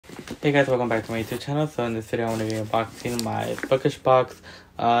Hey guys, welcome back to my YouTube channel. So in this video, I'm going to be unboxing my Bookish box,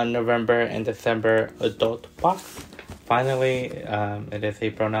 November and December adult box. Finally, it is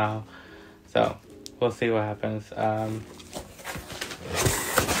April now, so we'll see what happens. I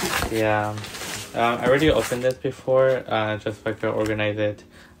already opened this before, just so I could organize it,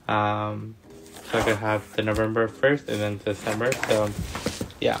 so I could have the November first and then December. So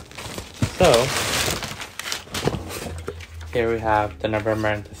yeah, so here we have the November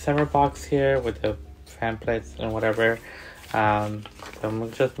and December box here with the pamphlets and whatever. So I'm gonna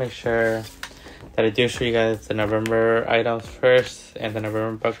just make sure that I do show you guys the November items first and the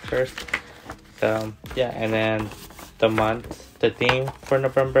November book first. So yeah, and then the month, the theme for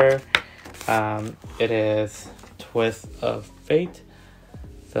November, it is Twist of Fate.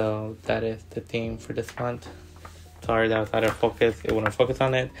 So that is the theme for this month. Sorry, that was out of focus. It wouldn't focus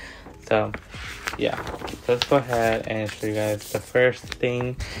on it. So yeah, so let's go ahead and show you guys the first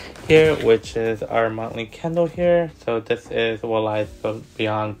thing here, which is our monthly candle here. So this is What Lies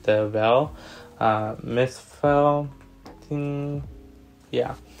Beyond the Veil, Misfell thing.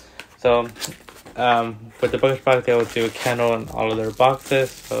 Yeah, so with the Bookish box, they will do a candle in all of their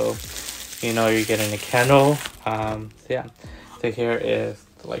boxes, so you know you're getting a candle. So yeah, so here is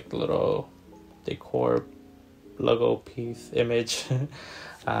like the little decor logo piece image.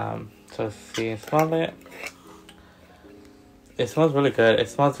 So let's see and smell it. It smells really good. It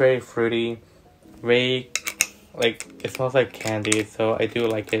smells very fruity, very like it smells like candy. So I do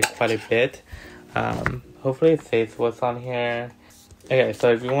like it quite a bit. Hopefully it says what's on here. Okay,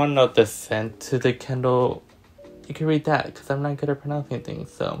 so if you want to know the scent to the candle, you can read that because I'm not good at pronouncing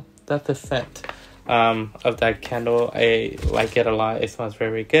things. So that's the scent of that candle. I like it a lot. It smells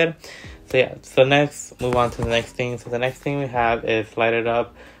very, very good. So yeah, so next, move on to the next thing. So the next thing we have is Light It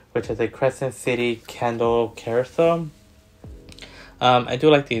Up, which is a Crescent City candle carousel. I do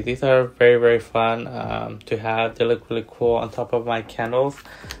like these. These are very, very fun to have. They look really cool on top of my candles.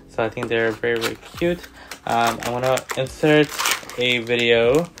 So I think they're very, very cute. I'm going to insert a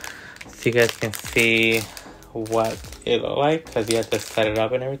video so you guys can see what it looks like, because you have to set it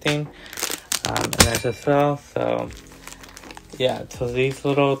up and everything. And as well, so yeah, so these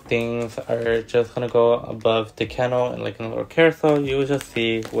little things are just gonna go above the candle and like in a little carousel. You will just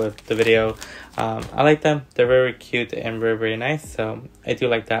see with the video. I like them. They're very cute and very, very nice. So I do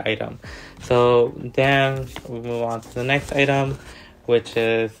like that item. So then we move on to the next item, which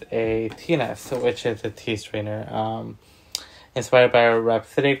is a tea nest, which is a tea strainer. Inspired by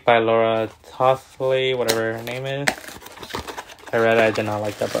Rhapsodic by Laura Tosley, whatever her name is. I read it. I did not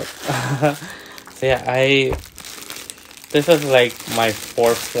like that book. So yeah, this is like my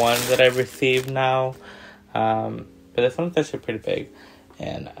fourth one that I received now. But this one's actually pretty big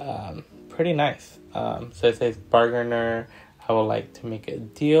and pretty nice. So it says Bargainer, I would like to make a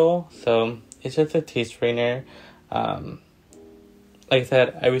deal. So it's just a tea strainer. Like I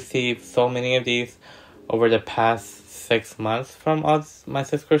said, I received so many of these over the past 6 months from all my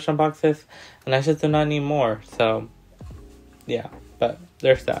subscription boxes, and I just do not need more. So yeah, but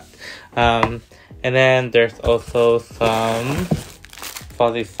there's that. And then there's also some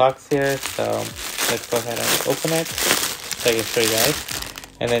fuzzy socks here. So let's go ahead and open it so I can show you guys.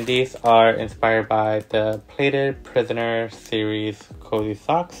 And then these are inspired by the Plated Prisoner series cozy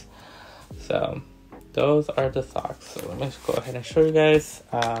socks. So those are the socks. So let me just go ahead and show you guys.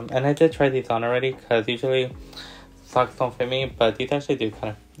 And I did try these on already, because usually socks don't fit me, but these actually do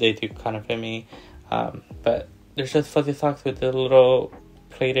kind of fit me. But there's just fuzzy socks with the little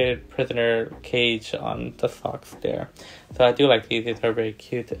Plated Prisoner cage on the socks there. So I do like these. These are very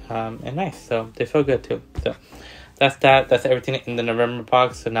cute and nice. So they feel good too. So that's that. That's everything in the November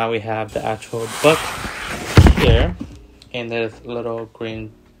box. So now we have the actual book here in this little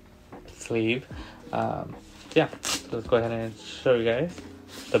green sleeve. Yeah, so let's go ahead and show you guys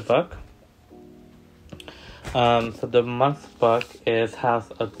the book. So the month's book is House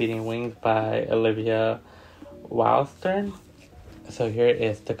of Beating Wings by Olivia Wildstern. So here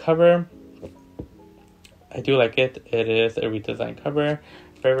is the cover. I do like it. It is a redesigned cover.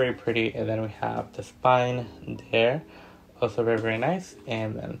 Very, very pretty. And then we have the spine there. Also very, very nice.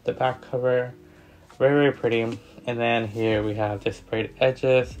 And then the back cover. Very, very pretty. And then here we have the sprayed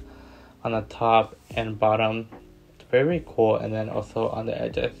edges on the top and bottom. It's very, very cool. And then also on the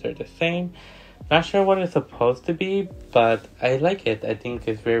edges, they're the same. Not sure what it's supposed to be, but I like it. I think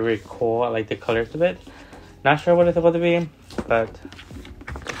it's very, very cool. I like the colors of it. Not sure what it's supposed to be, but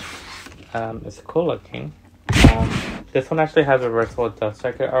it's cool looking. This one actually has reversible dust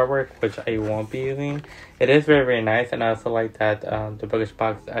jacket artwork, which I won't be using. It is very, very nice, and I also like that the Bookish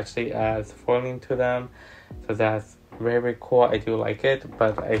box actually adds foiling to them, so that's very cool. I do like it,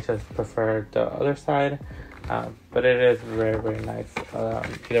 but I just prefer the other side. But it is very nice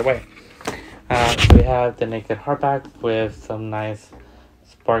either way. So we have the naked hardback with some nice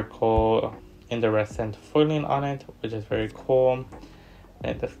sparkle iridescent foiling on it, which is very cool.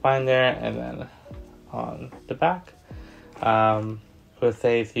 And the spine there, and then on the back, it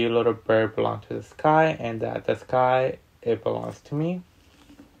says, "You little bird belong to the sky, and that the sky, it belongs to me."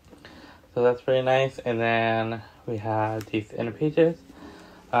 So that's very nice. And then we have these inner pages.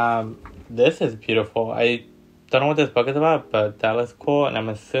 This is beautiful. I don't know what this book is about, but that looks cool, and I'm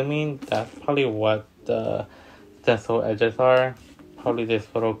assuming that's probably what the stencil edges are. Probably this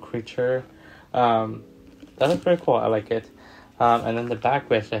little creature. That looks very cool. I like it. And then the back,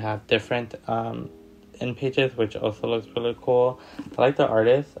 we actually have different in pages, which also looks really cool. I like the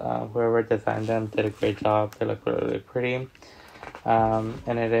artist. Whoever designed them did a great job. They look really pretty.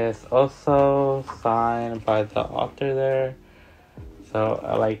 And it is also signed by the author there. So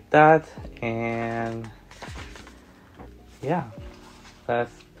I like that. And yeah,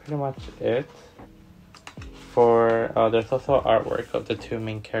 that's pretty much it. For there's also artwork of the two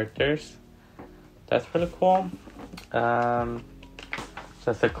main characters. That's really cool.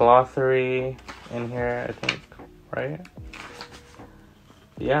 Just a glossary in here, I think, right?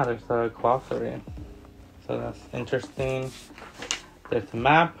 Yeah, there's a glossary. So that's interesting. There's a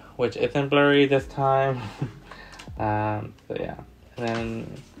map, which isn't blurry this time. So yeah. And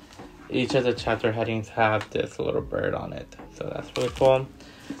then each of the chapter headings have this little bird on it. So that's really cool.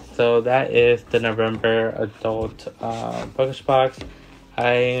 So that is the November adult bookish box.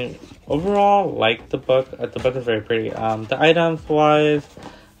 I overall like the book. The book is very pretty. The items wise,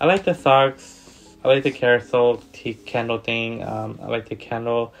 I like the socks. I like the carousel tea candle thing. I like the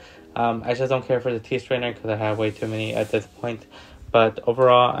candle. I just don't care for the tea strainer because I have way too many at this point. But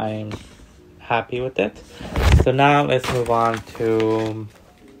overall, I'm happy with it. So now let's move on to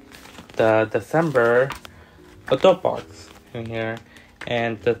the December adult box in here.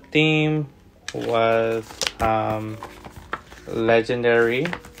 And the theme was legendary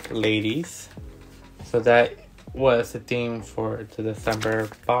ladies. So that was the theme for the December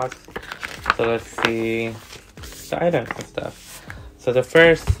box. So let's see the items and stuff. So the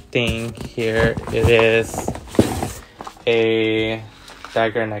first thing here, it is a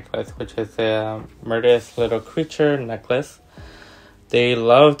dagger necklace, which is a murderous little creature necklace. They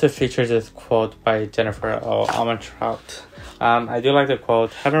love to feature this quote by Jennifer Almentrout. I do like the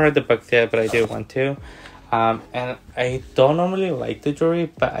quote. Haven't read the books yet, but I do want to. And I don't normally like the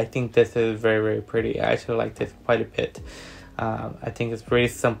jewelry, but I think this is very pretty. I actually like this quite a bit. I think it's really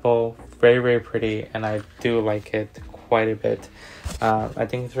simple, very pretty, and I do like it quite a bit. I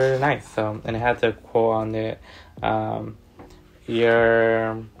think it's really nice. So, and it has a quote on it.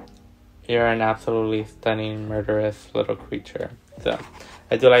 You're an absolutely stunning, murderous little creature. So,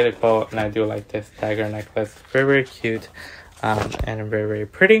 I do like the quote, and I do like this dagger necklace. Very cute, and very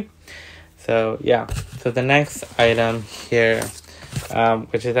pretty. So yeah, so the next item here,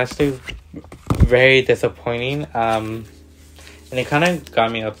 which is actually very disappointing, and it kind of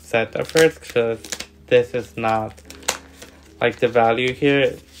got me upset at first because this is not, like, the value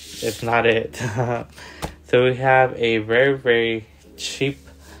here is not it. So we have a very cheap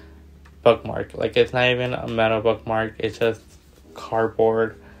bookmark. Like, it's not even a metal bookmark, it's just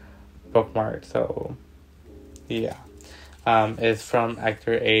cardboard bookmark. So yeah. Is from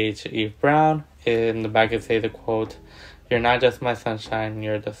actor Eve Brown. In the back it says the quote, "You're not just my sunshine,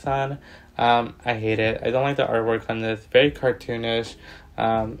 you're the sun." I hate it. I don't like the artwork on this. Very cartoonish.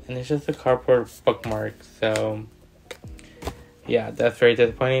 And it's just a cardboard bookmark. So yeah, that's very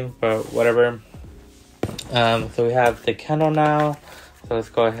disappointing, but whatever. So we have the candle now. So let's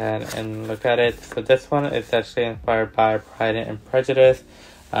go ahead and look at it. So this one is actually inspired by Pride and Prejudice.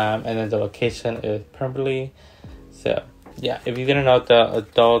 And then the location is Pemberley. So yeah, if you didn't know, the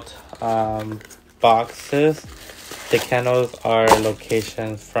adult boxes, the candles are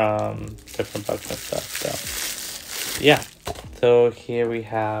locations from different books and stuff. So yeah, so here we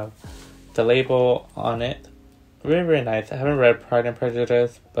have the label on it. Very nice. I haven't read Pride and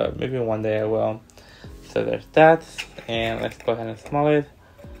Prejudice, but maybe one day I will. So there's that, and let's go ahead and smell it.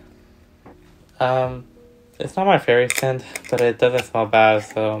 It's not my favorite scent, but it doesn't smell bad,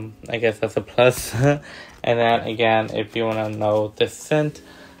 so I guess that's a plus. And then again, if you want to know the scent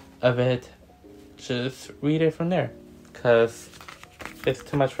of it, just read it from there, because it's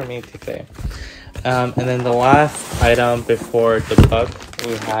too much for me to say. And then the last item before the book,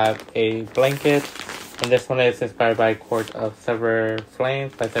 we have a blanket, and this one is inspired by Court of Sever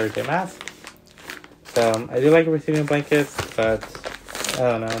Flames by Sarah J. Maas. So I do like receiving blankets, but I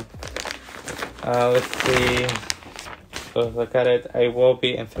don't know. Let's see. go look at it. I will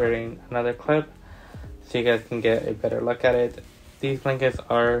be inserting another clip so you guys can get a better look at it. These blankets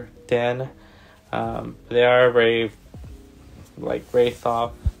are thin. They are very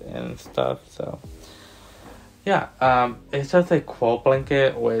soft and stuff. So yeah, it's just a quilt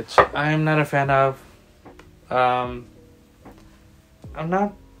blanket, which I'm not a fan of.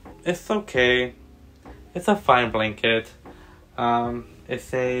 It's okay. It's a fine blanket. It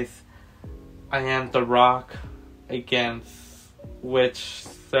says, "I am the rock against which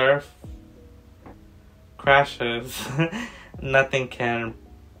surf crashes. Nothing can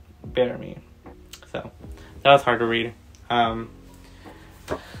bear me." So that was hard to read. Yeah,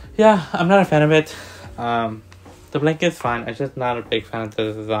 I'm not a fan of it. The blanket's fine. I'm just not a big fan of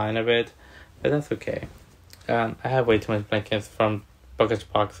the design of it, but that's okay. I have way too much blankets from bookish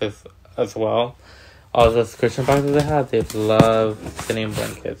boxes as well. All the subscription boxes I have, they love sitting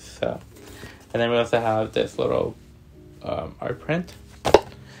blankets. So, and then we also have this little art print.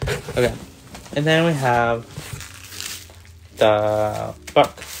 Okay, and then we have the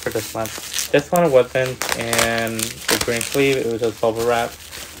book for this month. This one wasn't in the green sleeve; it was just bubble wrap.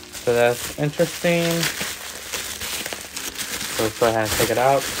 So that's interesting. So let's go ahead and take it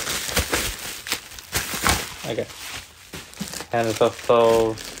out. Okay. And it's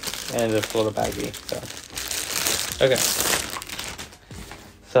also in this little baggie. So, okay.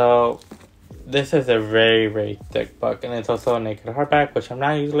 So, this is a very, very thick book. And it's also a naked hardback, which I'm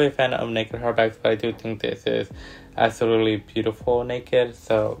not usually a fan of naked hardbacks, but I do think this is absolutely beautiful naked.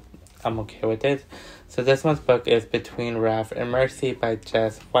 So, I'm okay with it. So, this month's book is Between Wrath and Mercy by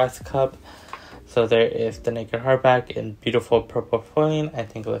Jess Westcup. So, there is the naked hardback in beautiful purple foiling. I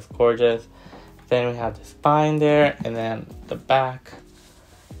think it looks gorgeous. Then we have the spine there, and then the back,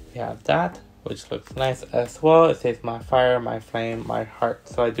 we have that, which looks nice as well. It says "My fire, my flame, my heart."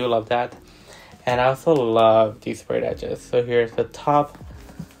 So I do love that. And I also love these sprayed edges. So here's the top,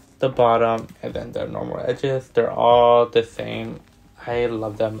 the bottom, and then the normal edges. They're all the same. I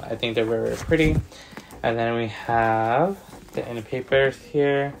love them. I think they're very, very pretty. And then we have the end papers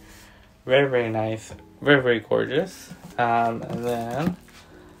here. Very, very nice. Very, very gorgeous. And then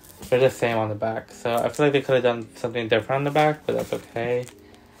they're the same on the back. So I feel like they could have done something different on the back, but that's okay.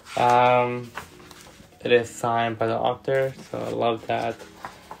 It is signed by the author, so I love that.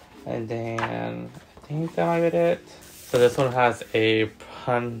 And then I think that might be it. So this one has a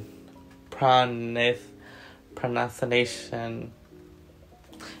pronunciation.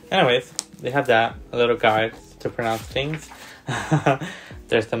 Anyways, they have that, a little guide to pronounce things.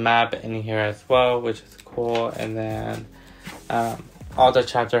 There's the map in here as well, which is cool. And then all the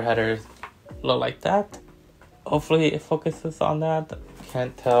chapter headers look like that. Hopefully it focuses on that.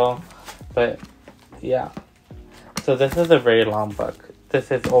 Can't tell, but yeah. So this is a very long book.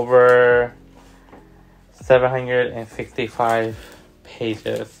 This is over 765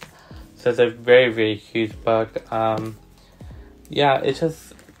 pages. So it's a very, very huge book. Yeah, it's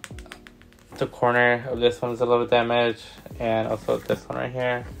just the corner of this one is a little damaged, and also this one right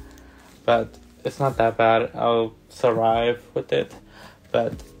here. But it's not that bad. I'll survive with it.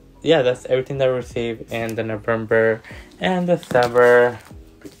 But yeah, that's everything that I received in the November and December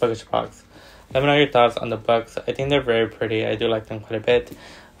bookish box. Let me know your thoughts on the books. I think they're very pretty. I do like them quite a bit.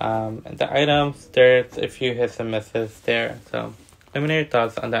 And the items, there's a few hits and misses there. So let me know your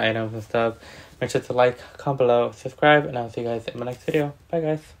thoughts on the items and stuff. Make sure to like, comment below, subscribe, and I'll see you guys in my next video. Bye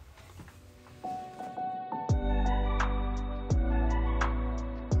guys.